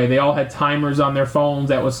same way. They all had timers on their phones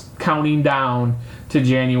that was counting down to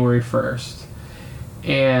January 1st.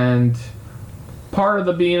 And part of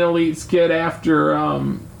the Being Elite skit after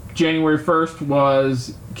January 1st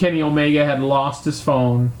was Kenny Omega had lost his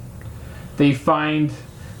phone. They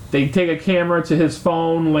take a camera to his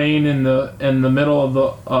phone laying in the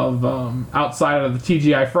middle of outside of the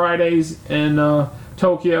TGI Fridays in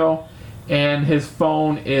Tokyo, and his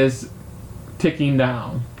phone is ticking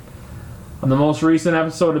down. On the most recent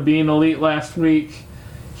episode of Being Elite last week,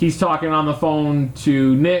 he's talking on the phone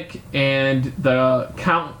to Nick, and the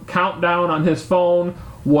countdown on his phone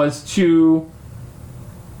was to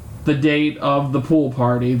the date of the pool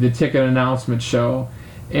party, the ticket announcement show.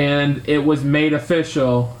 And it was made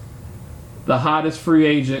official. The hottest free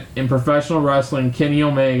agent in professional wrestling, Kenny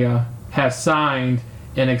Omega, has signed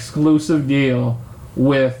an exclusive deal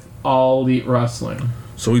with All Elite Wrestling.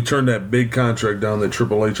 So he turned that big contract down that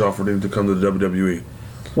Triple H offered him to come to the WWE.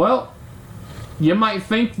 Well, you might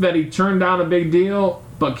think that he turned down a big deal,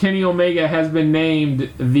 but Kenny Omega has been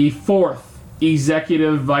named the 4th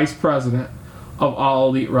executive vice president of All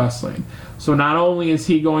Elite Wrestling. So not only is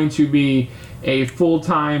he going to be a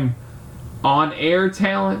full-time on-air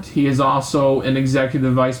talent, he is also an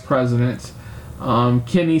executive vice president.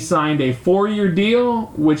 Kenny signed a 4-year deal,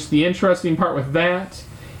 which the interesting part with that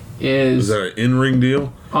is that an in-ring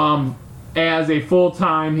deal? As a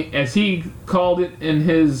full-time, as he called it in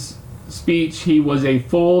his speech, he was a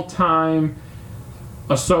full-time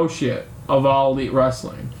associate of All Elite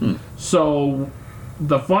Wrestling. So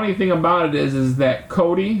the funny thing about it is that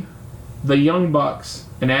Cody, the Young Bucks,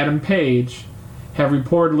 and Adam Page have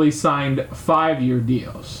reportedly signed 5-year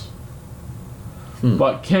deals.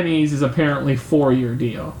 But Kenny's is apparently 4-year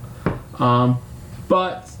deal.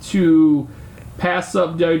 But to pass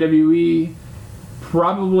up WWE,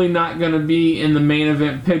 probably not going to be in the main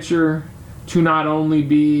event picture, to not only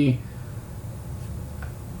be...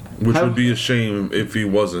 Which would be a shame if he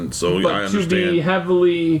wasn't, so I understand. To be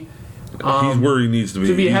heavily... he's where he needs to be.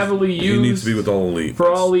 To be heavily used. He needs to be with All Elite. For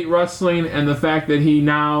All Elite Wrestling, and the fact that he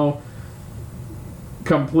now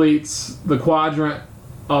completes the quadrant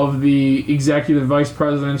of the executive vice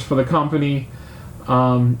presidents for the company.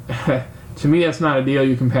 To me, that's not a deal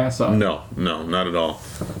you can pass up. No, not at all.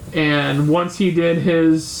 And once he did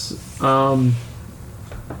his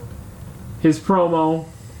promo,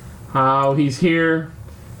 how he's here,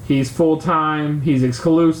 he's full-time, he's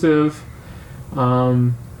exclusive,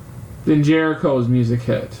 then Jericho's music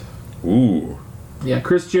hit. Ooh. Yeah,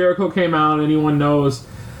 Chris Jericho came out. Anyone knows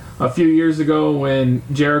a few years ago when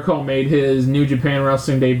Jericho made his New Japan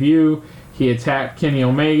Wrestling debut, he attacked Kenny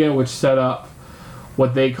Omega, which set up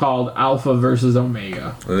what they called Alpha versus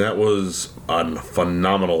Omega. And that was a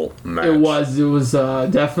phenomenal match. It was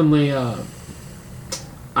definitely...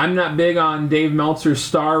 I'm not big on Dave Meltzer's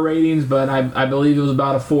star ratings, but I believe it was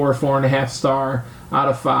about a 4.5 star out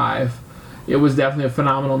of 5. It was definitely a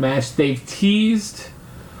phenomenal match. They've teased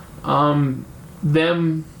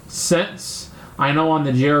them since. I know on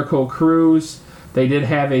the Jericho Cruise, they did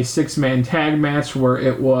have a 6-man tag match where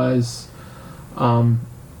it was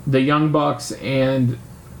the Young Bucks and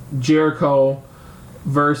Jericho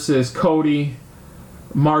versus Cody,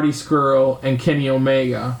 Marty Scurll, and Kenny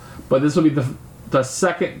Omega. But this will be the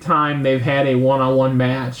second time they've had a one-on-one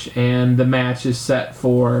match, and the match is set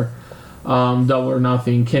for Double or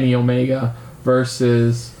Nothing, Kenny Omega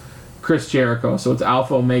versus Chris Jericho. So it's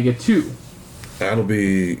Alpha Omega 2. That'll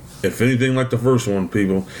be, if anything like the first one,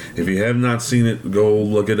 people. If you have not seen it, go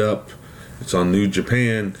look it up. It's on New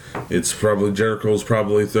Japan. It's probably Jericho's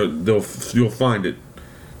probably you'll find it.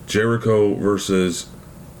 Jericho versus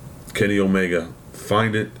Kenny Omega.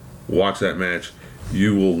 Find it. Watch that match.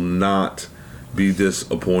 You will not be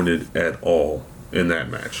disappointed at all. in that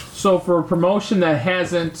match. So for a promotion that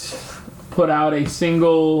hasn't put out a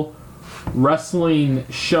single wrestling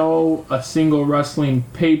show, a single wrestling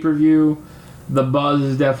pay-per-view, the buzz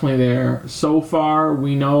is definitely there. So far,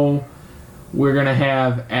 we know we're going to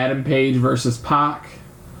have Adam Page versus Pac.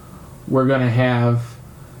 We're going to have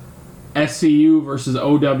SCU versus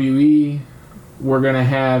OWE. We're going to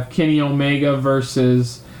have Kenny Omega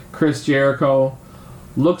versus Chris Jericho.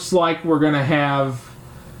 Looks like we're going to have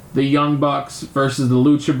the Young Bucks versus the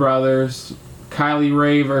Lucha Brothers. Kylie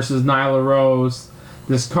Ray versus Nyla Rose.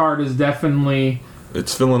 This card is definitely...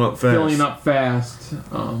 It's filling up fast.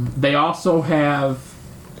 They also have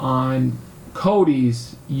on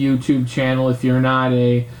Cody's YouTube channel, if you're not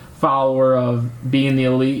a follower of Being the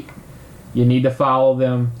Elite, you need to follow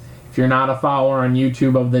them. If you're not a follower on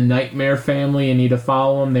YouTube of the Nightmare Family, you need to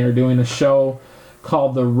follow them. They're doing a show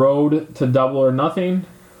called The Road to Double or Nothing.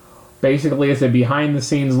 Basically, it's a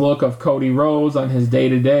behind-the-scenes look of Cody Rhodes on his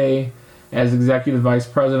day-to-day as Executive Vice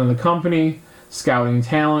President of the company, scouting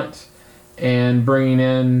talent, and bringing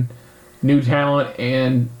in new talent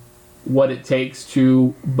and what it takes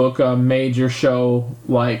to book a major show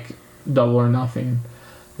like Double or Nothing.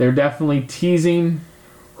 They're definitely teasing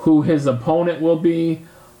who his opponent will be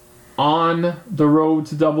on the road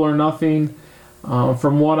to Double or Nothing.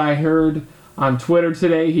 From what I heard on Twitter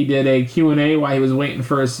today, he did a Q&A while he was waiting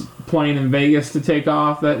for his plane in Vegas to take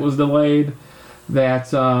off that was delayed. That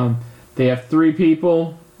they have 3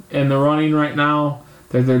 people in the running right now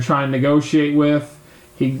that they're trying to negotiate with.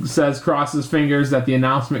 He says, cross his fingers that the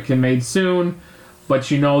announcement can be made soon,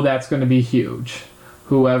 but you know that's going to be huge.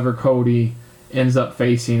 Whoever Cody ends up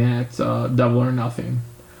facing at Double or Nothing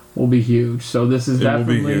will be huge. So this is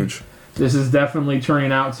definitely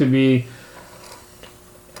turning out to be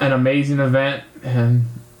an amazing event and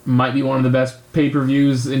might be one of the best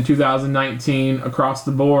pay-per-views in 2019 across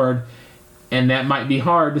the board. And that might be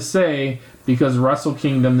hard to say because Wrestle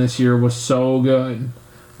Kingdom this year was so good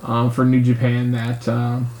for New Japan that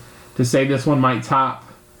to say this one might top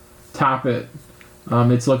it,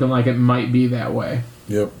 it's looking like it might be that way.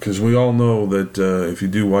 Yep, because we all know that if you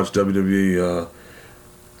do watch WWE,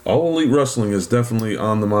 All Elite Wrestling is definitely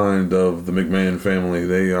on the mind of the McMahon family.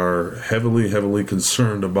 They are heavily, heavily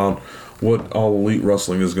concerned about what All Elite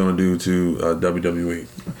Wrestling is going to do to WWE.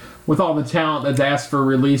 With all the talent that's asked for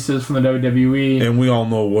releases from the WWE. And we all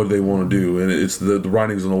know what they want to do. And it's the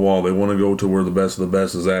writings on the wall. They want to go to where the best of the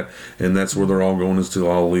best is at. And that's where they're all going, is to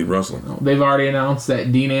All Elite Wrestling. They've already announced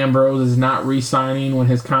that Dean Ambrose is not re-signing when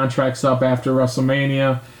his contract's up after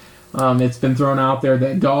WrestleMania. It's been thrown out there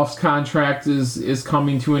that Dolph's contract is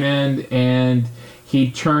coming to an end. And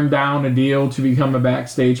he turned down a deal to become a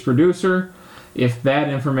backstage producer. If that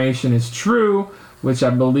information is true, which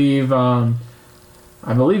I believe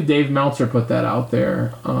Dave Meltzer put that out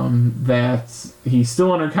there, that he's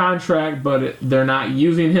still under contract, but they're not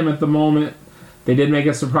using him at the moment. They did make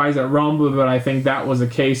a surprise at Rumble, but I think that was a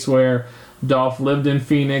case where Dolph lived in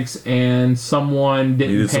Phoenix and someone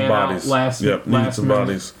didn't pan out last minute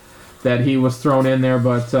bodies. That he was thrown in there,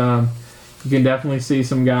 but you can definitely see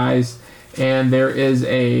some guys. And there is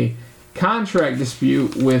a contract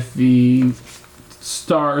dispute with the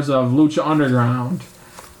stars of Lucha Underground.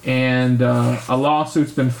 And a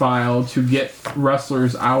lawsuit's been filed to get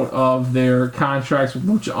wrestlers out of their contracts with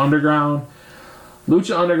Lucha Underground.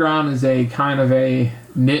 Lucha Underground is a kind of a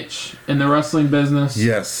niche in the wrestling business.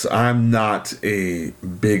 Yes, I'm not a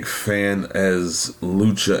big fan as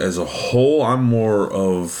Lucha as a whole. I'm more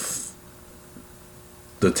of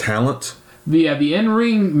the talent. The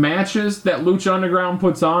in-ring matches that Lucha Underground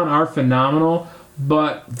puts on are phenomenal.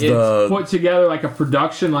 But it's put together like a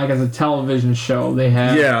production, like as a television show. They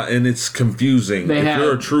have and it's confusing. If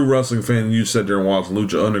you're a true wrestling fan and you sit there and watch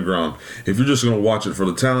Lucha Underground, if you're just going to watch it for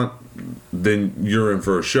the talent, then you're in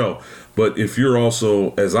for a show. But if you're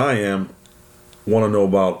also, as I am, want to know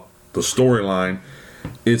about the storyline,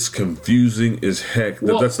 it's confusing as heck.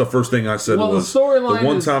 That's the first thing I said. The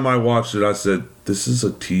one time I watched it, I said, this is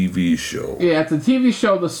a TV show. Yeah, it's a TV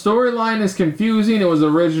show. The storyline is confusing. It was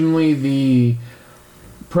originally the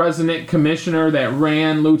president commissioner that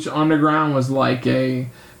ran Lucha Underground was like a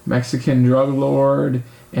Mexican drug lord,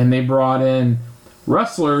 and they brought in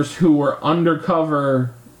wrestlers who were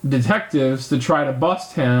undercover detectives to try to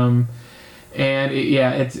bust him. And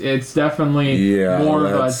it's definitely more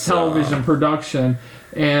of a television production.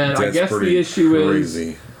 And I guess the issue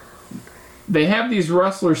is they have these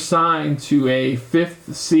wrestlers signed to a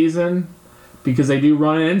 5th season because they do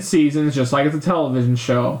run it in seasons, just like it's a television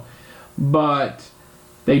show. But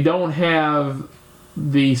they don't have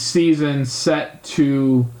the season set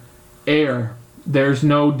to air. There's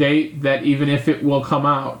no date that even if it will come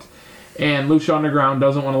out. And Lucha Underground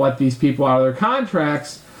doesn't want to let these people out of their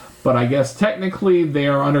contracts, but I guess technically they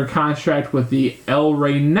are under contract with the El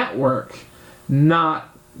Rey Network,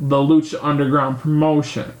 not the Lucha Underground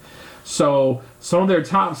promotion. So some of their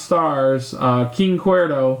top stars, King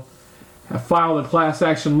Cuerdo, have filed a class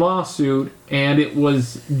action lawsuit, and it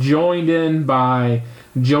was joined in by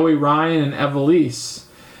Joey Ryan and Evilise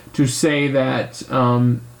to say that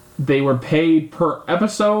they were paid per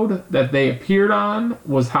episode that they appeared on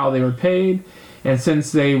was how they were paid. And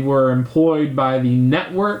since they were employed by the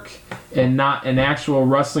network and not an actual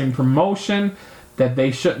wrestling promotion, that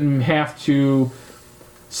they shouldn't have to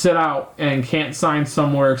sit out and can't sign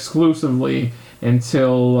somewhere exclusively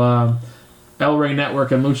until El Rey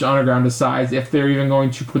Network and Lucha Underground decides if they're even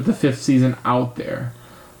going to put the 5th season out there.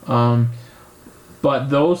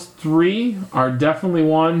 But those 3 are definitely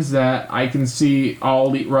ones that I can see All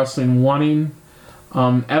Elite Wrestling wanting.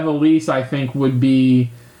 Evilise, I think, would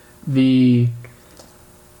be the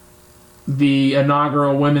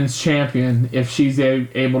inaugural women's champion if she's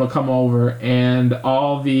able to come over, and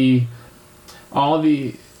all the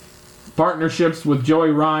partnerships with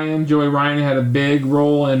Joey Ryan. Joey Ryan had a big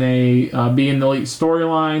role in being the Elite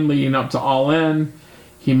storyline leading up to All In.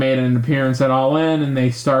 He made an appearance at All In, and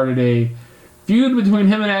they started a feud between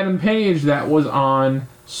him and Adam Page that was on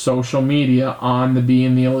social media on the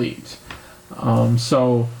Being the Elite.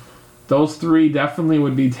 So those 3 definitely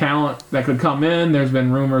would be talent that could come in. There's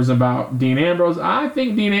been rumors about Dean Ambrose. I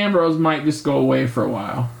think Dean Ambrose might just go away for a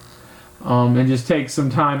while and just take some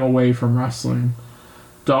time away from wrestling.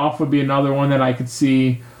 Dolph would be another one that I could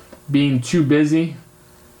see being too busy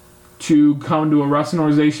to come to a wrestling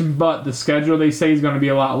organization, but the schedule they say is going to be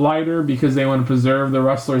a lot lighter because they want to preserve the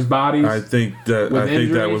wrestlers' bodies. I think that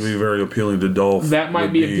would be very appealing to Dolph. That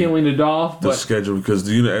might be appealing to Dolph. The schedule, because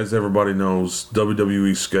as everybody knows,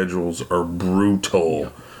 WWE schedules are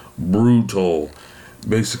brutal. Brutal.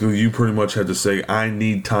 Basically, you pretty much had to say, I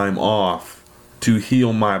need time off to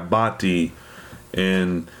heal my body.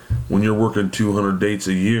 And when you're working 200 dates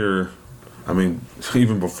a year, I mean,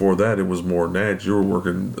 even before that, it was more than that. You were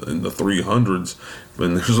working in the 300s,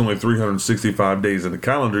 and there's only 365 days in a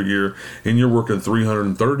calendar year, and you're working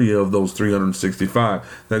 330 of those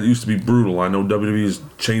 365. That used to be brutal. I know WWE's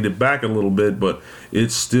chained it back a little bit, but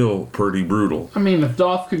it's still pretty brutal. I mean, if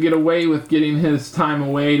Dolph could get away with getting his time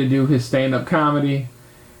away to do his stand-up comedy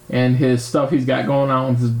and his stuff he's got going on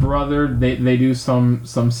with his brother, they do some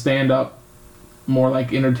stand-up, more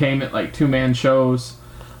like entertainment, like 2-man shows.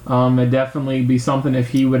 It'd definitely be something if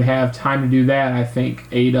he would have time to do that. I think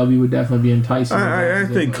AEW would definitely be enticing. I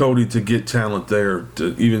think Cody, to get talent there,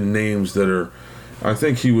 to even names that are, I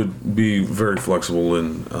think he would be very flexible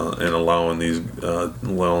in allowing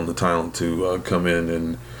the talent to come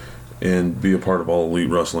in and be a part of All Elite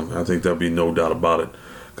Wrestling. I think there'd be no doubt about it.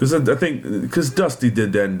 Because Dusty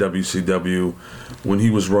did that in WCW when he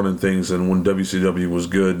was running things, and when WCW was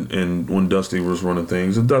good, and when Dusty was running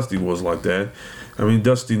things, and Dusty was like that. I mean,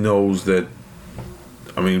 Dusty knows that.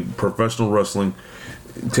 I mean, professional wrestling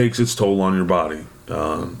takes its toll on your body.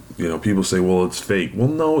 People say, "Well, it's fake." Well,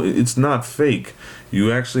 no, it's not fake.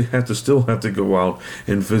 You actually still have to go out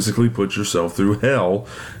and physically put yourself through hell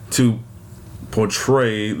to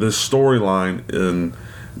portray this storyline, and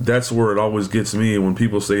that's where it always gets me. When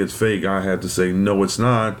people say it's fake, I have to say, no, it's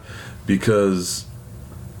not, because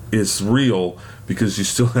it's real, because you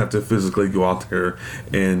still have to physically go out there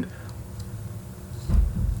and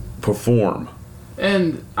perform.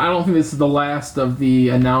 And I don't think this is the last of the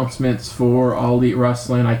announcements for All Elite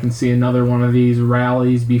Wrestling. I can see another one of these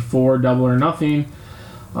rallies before Double or Nothing.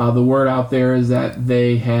 The word out there is that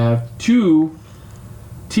they have 2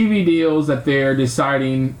 TV deals that they're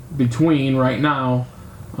deciding between right now.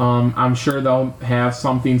 I'm sure they'll have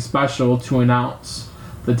something special to announce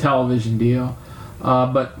the television deal.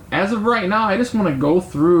 But as of right now, I just want to go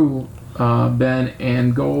through, Ben,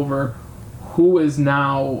 and go over who is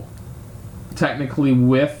now technically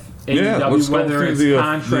with AEW, whether it's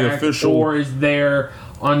contract or is there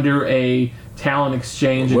under a talent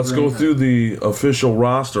exchange agreement. Let's go through the official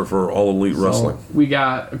roster for All Elite Wrestling. We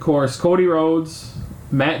got, of course, Cody Rhodes,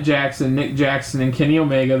 Matt Jackson, Nick Jackson, and Kenny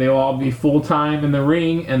Omega. They will all be full-time in the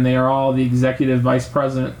ring, and they are all the executive vice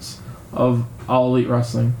presidents of All Elite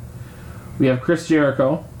Wrestling. We have Chris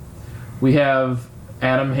Jericho. We have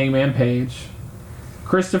Adam Hangman Page.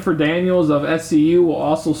 Christopher Daniels of SCU will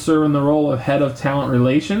also serve in the role of head of talent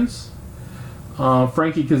relations.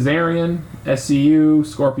 Frankie Kazarian, SCU.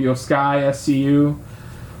 Scorpio Sky, SCU.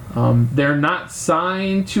 They're not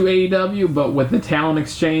signed to AEW, but with the talent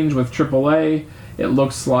exchange with AAA, it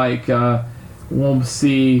looks like we'll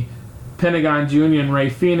see Pentagon Jr. and Ray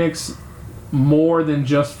Phoenix more than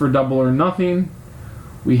just for Double or Nothing.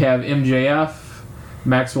 We have MJF,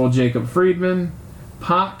 Maxwell Jacob Friedman,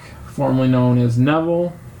 Pac, formerly known as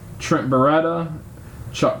Neville, Trent Beretta,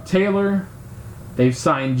 Chuck Taylor. They've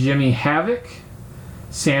signed Jimmy Havoc,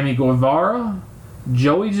 Sammy Guevara,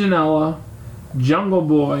 Joey Janela, Jungle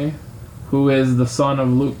Boy, who is the son of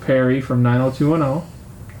Luke Perry from 90210,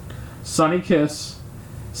 Sonny Kiss,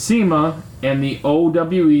 SEMA, and the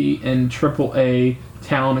OWE and AAA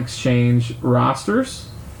Talent Exchange rosters.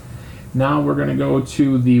 Now we're going to go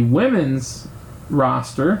to the women's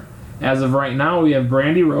roster. As of right now, we have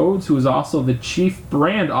Brandy Rhodes, who is also the Chief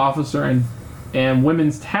Brand Officer and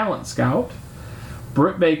Women's Talent Scout,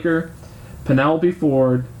 Britt Baker, Penelope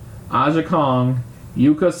Ford, Aja Kong,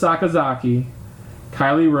 Yuka Sakazaki,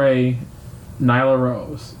 Kylie Ray, Nyla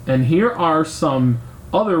Rose. And here are some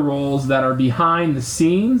other roles that are behind the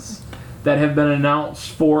scenes that have been announced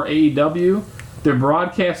for AEW. Their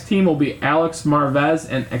broadcast team will be Alex Marvez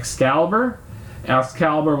and Excalibur.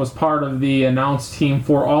 Excalibur was part of the announced team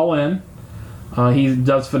for All In. He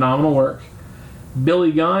does phenomenal work.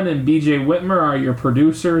 Billy Gunn and BJ Whitmer are your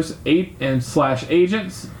producers /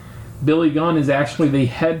 agents. Billy Gunn is actually the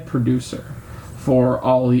head producer for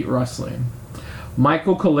All Elite Wrestling.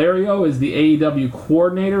 Michael Calerio is the AEW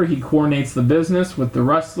coordinator. He coordinates the business with the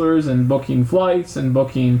wrestlers and booking flights and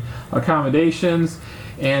booking accommodations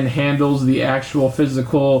and handles the actual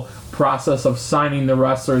physical process of signing the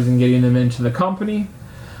wrestlers and getting them into the company.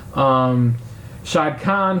 Shad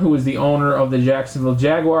Khan, who is the owner of the Jacksonville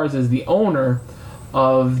Jaguars, is the owner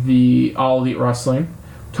of the All Elite Wrestling.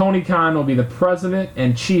 Tony Khan will be the president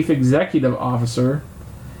and chief executive officer.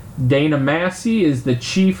 Dana Massey is the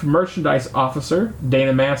chief merchandise officer.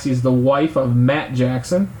 Dana Massey is the wife of Matt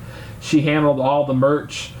Jackson. She handled all the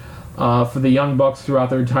merch for the Young Bucks throughout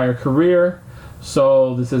their entire career.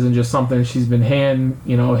 So this isn't just something she's been hand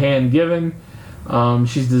given.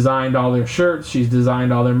 She's designed all their shirts. She's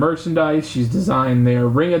designed all their merchandise. She's designed their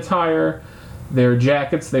ring attire, their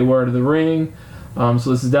jackets they wear to the ring. So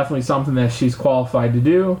this is definitely something that she's qualified to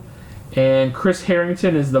do. And Chris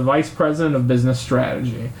Harrington is the vice president of business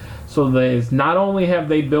strategy. So not only have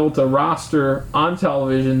they built a roster on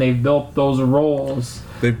television, they've built those roles.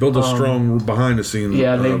 They've built a strong behind the scenes.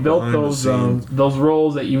 Yeah, they've built those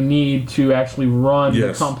roles that you need to actually run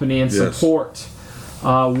the company and support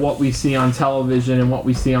what we see on television and what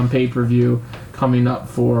we see on pay-per-view coming up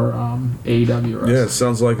for AEW wrestling. Yeah, it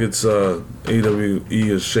sounds like it's AWE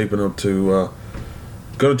is shaping up to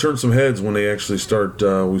going to turn some heads when they actually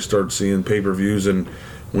we start seeing pay-per-views, and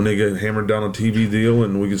when they get hammered down a TV deal,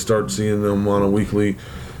 and we can start seeing them on a weekly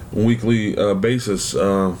basis.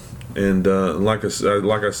 And like I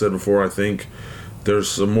said before, I think there's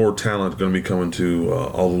some more talent going to be coming to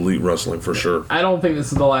All Elite Wrestling for sure. I don't think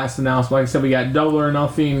this is the last announcement. Like I said, we got Double or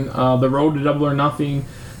Nothing, the road to Double or Nothing.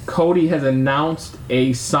 Cody has announced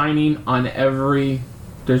a signing on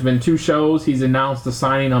there's been 2 shows. He's announced a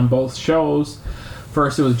signing on both shows.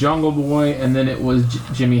 First it was Jungle Boy, and then it was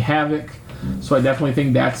Jimmy Havoc. So I definitely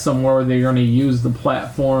think that's somewhere where they're going to use the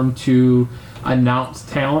platform to announce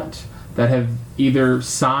talent that have either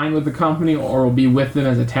signed with the company or will be with them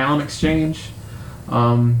as a talent exchange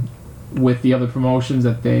with the other promotions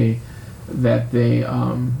that they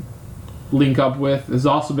link up with. There's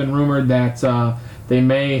also been rumored that they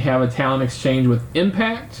may have a talent exchange with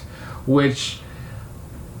Impact, which,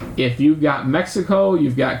 if you've got Mexico,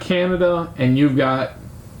 you've got Canada, and you've got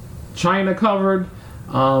China covered,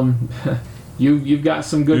 you've got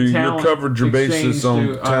some good talent. You covered your basis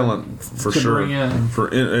on talent for sure.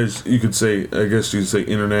 As you could say, I guess you could say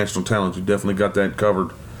international talent. You definitely got that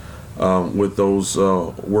covered with those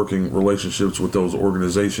working relationships with those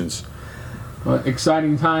organizations.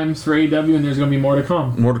 Exciting times for AEW, and there's going to be more to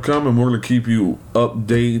come. More to come, and we're going to keep you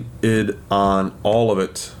updated on all of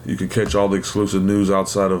it. You can catch all the exclusive news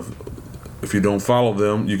outside of. If you don't follow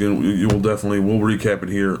them, we'll recap it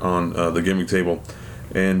here on the Gimmick Table,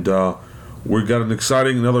 and we've got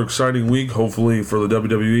another exciting week. Hopefully for the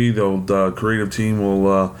WWE, the creative team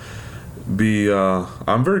will be.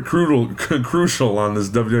 I'm very crucial on this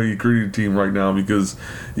WWE creative team right now, because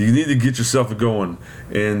you need to get yourself going,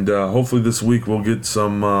 and hopefully this week we'll get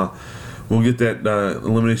some. We'll get that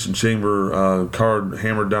Elimination Chamber card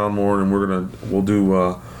hammered down more, and we'll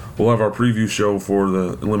have our preview show for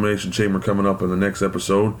the Elimination Chamber coming up in the next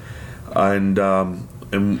episode, and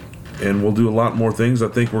we'll do a lot more things. I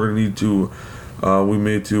think we're gonna need to. We're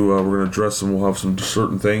gonna address some. We'll have some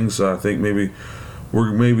certain things. I think maybe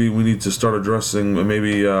we need to start addressing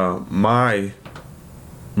my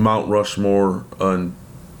Mount Rushmore and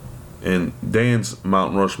Dan's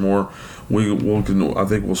Mount Rushmore. I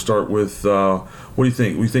think we'll start with. What do you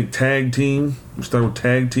think? We think tag team. We start with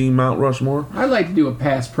tag team Mount Rushmore. I'd like to do a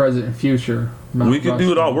past, present, and future. We can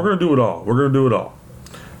do it all. We're gonna do it all.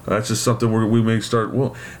 That's just something we may start.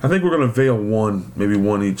 Well, I think we're gonna veil maybe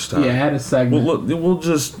one each time. Yeah, add a segment.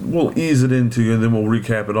 We'll ease it into you, and then we'll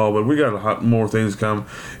recap it all. But we got a lot more things come.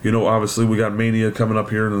 Obviously we got Mania coming up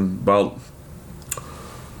here in about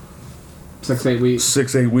 6-8 weeks.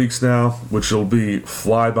 6-8 weeks now, which will be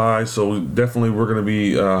flyby. So definitely we're going to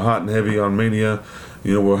be hot and heavy on Mania.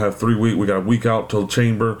 We'll have 3 weeks. We got a week out till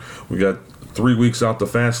Chamber. We got 3 weeks out to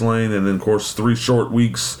Fastlane, and then of course 3 short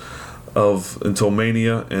weeks until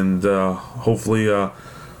Mania, and hopefully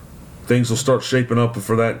things will start shaping up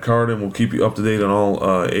for that card, and we'll keep you up to date on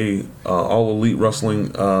all Elite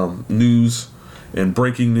Wrestling news and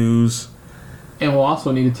breaking news. And we'll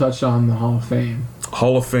also need to touch on the Hall of Fame.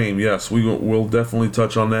 Hall of Fame, yes, we'll definitely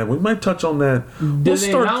touch on that. We might touch on that. Did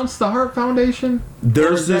they announce the Hart Foundation?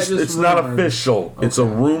 There's this. It's not official. Okay. It's a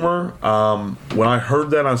rumor. When I heard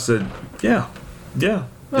that, I said, "Yeah,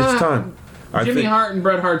 it's time." Jimmy Hart and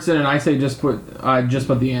Bret Hart's in, and I say just put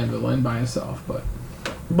the Anvil in by itself, but.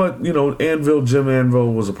 But Jim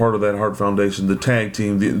Anvil was a part of that Hart Foundation, the tag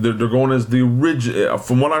team. They're going as the original.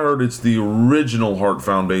 From what I heard, it's the original Hart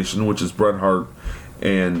Foundation, which is Bret Hart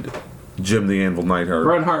and Jim the Anvil Neidhart.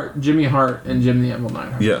 Bret Hart, Jimmy Hart, and Jim the Anvil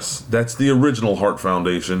Neidhart. Yes, that's the original Hart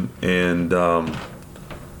Foundation, and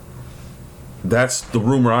that's the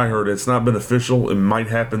rumor I heard. It's not been official. It might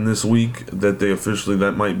happen this week that they officially.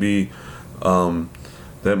 That might be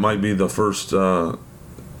the first.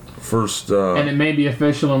 And it may be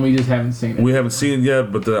official, and we just haven't seen it. We haven't seen it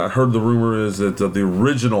yet, but I heard the rumor is that the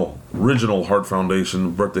original Hart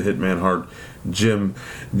Foundation, Bret the Hitman Hart,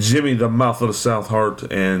 Jimmy the Mouth of the South Hart,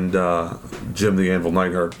 and Jim the Anvil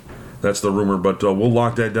Neidhart. That's the rumor, but we'll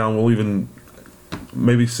lock that down. We'll even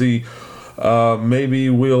maybe see.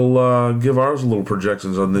 Maybe we'll give ours a little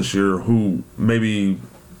projections on this year. Who maybe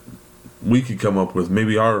we could come up with?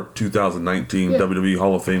 Maybe our 2019 WWE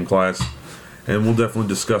Hall of Fame class. And we'll definitely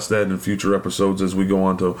discuss that in future episodes as we go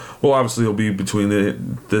on to. Well, obviously it'll be between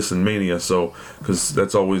this and Mania, so because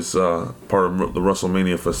that's always part of the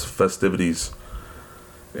WrestleMania festivities.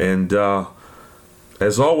 And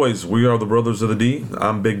as always, we are the Brothers of the D.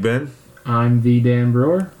 I'm Big Ben. I'm the Dan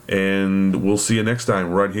Brewer. And we'll see you next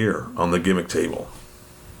time right here on the Gimmick Table.